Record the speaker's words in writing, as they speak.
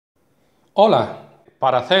Hola,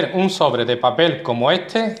 para hacer un sobre de papel como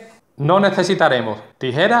este no necesitaremos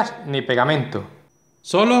tijeras ni pegamento.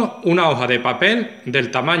 Solo una hoja de papel del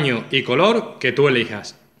tamaño y color que tú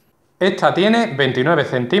elijas. Esta tiene 29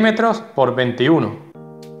 centímetros por 21.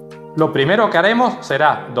 Lo primero que haremos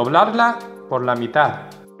será doblarla por la mitad.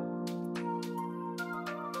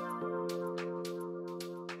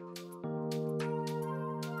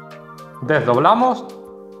 Desdoblamos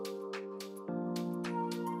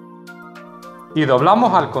y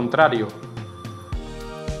doblamos al contrario.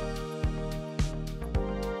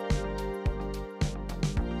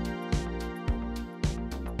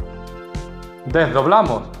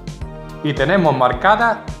 Desdoblamos y tenemos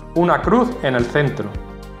marcada una cruz en el centro.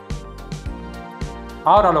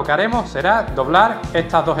 Ahora lo que haremos será doblar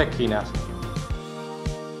estas dos esquinas,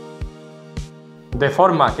 de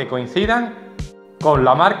forma que coincidan con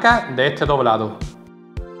la marca de este doblado.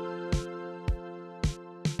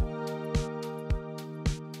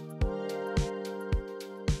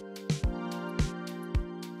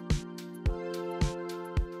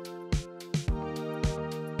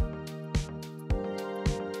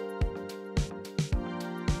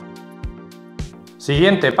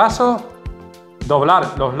 Siguiente paso,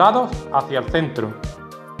 doblar los lados hacia el centro.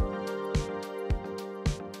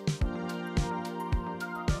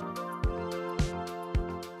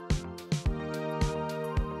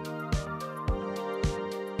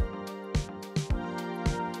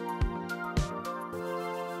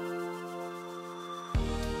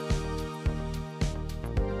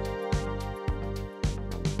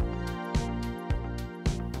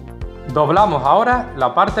 Doblamos ahora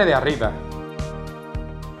la parte de arriba,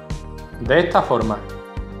 de esta forma.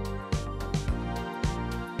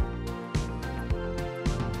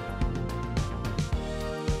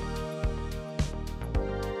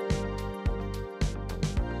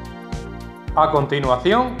 A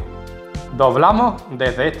continuación, doblamos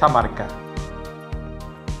desde esta marca.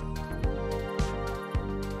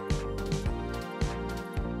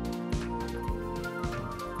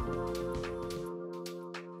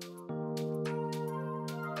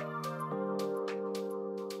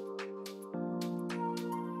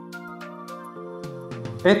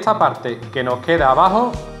 Esta parte que nos queda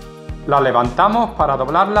abajo, la levantamos para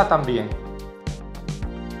doblarla también.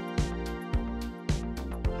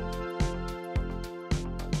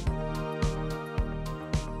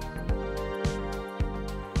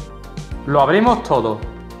 Lo abrimos todo.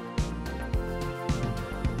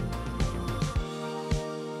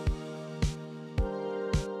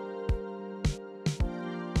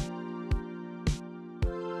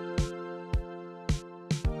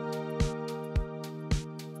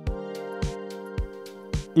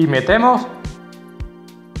 Y metemos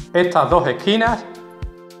estas dos esquinas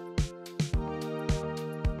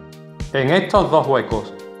en estos dos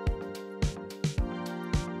huecos.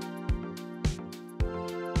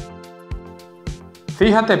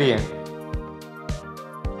 Fíjate bien.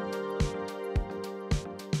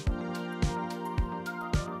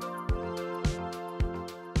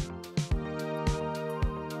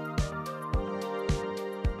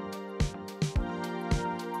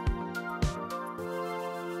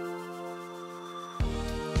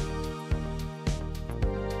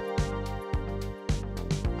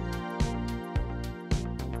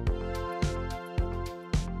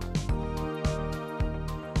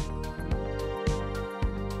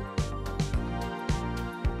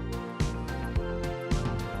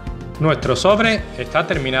 Nuestro sobre está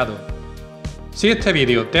terminado. Si este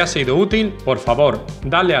vídeo te ha sido útil, por favor,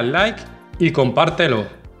 dale al like y compártelo.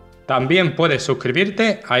 También puedes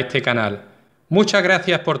suscribirte a este canal. Muchas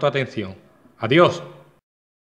gracias por tu atención. Adiós.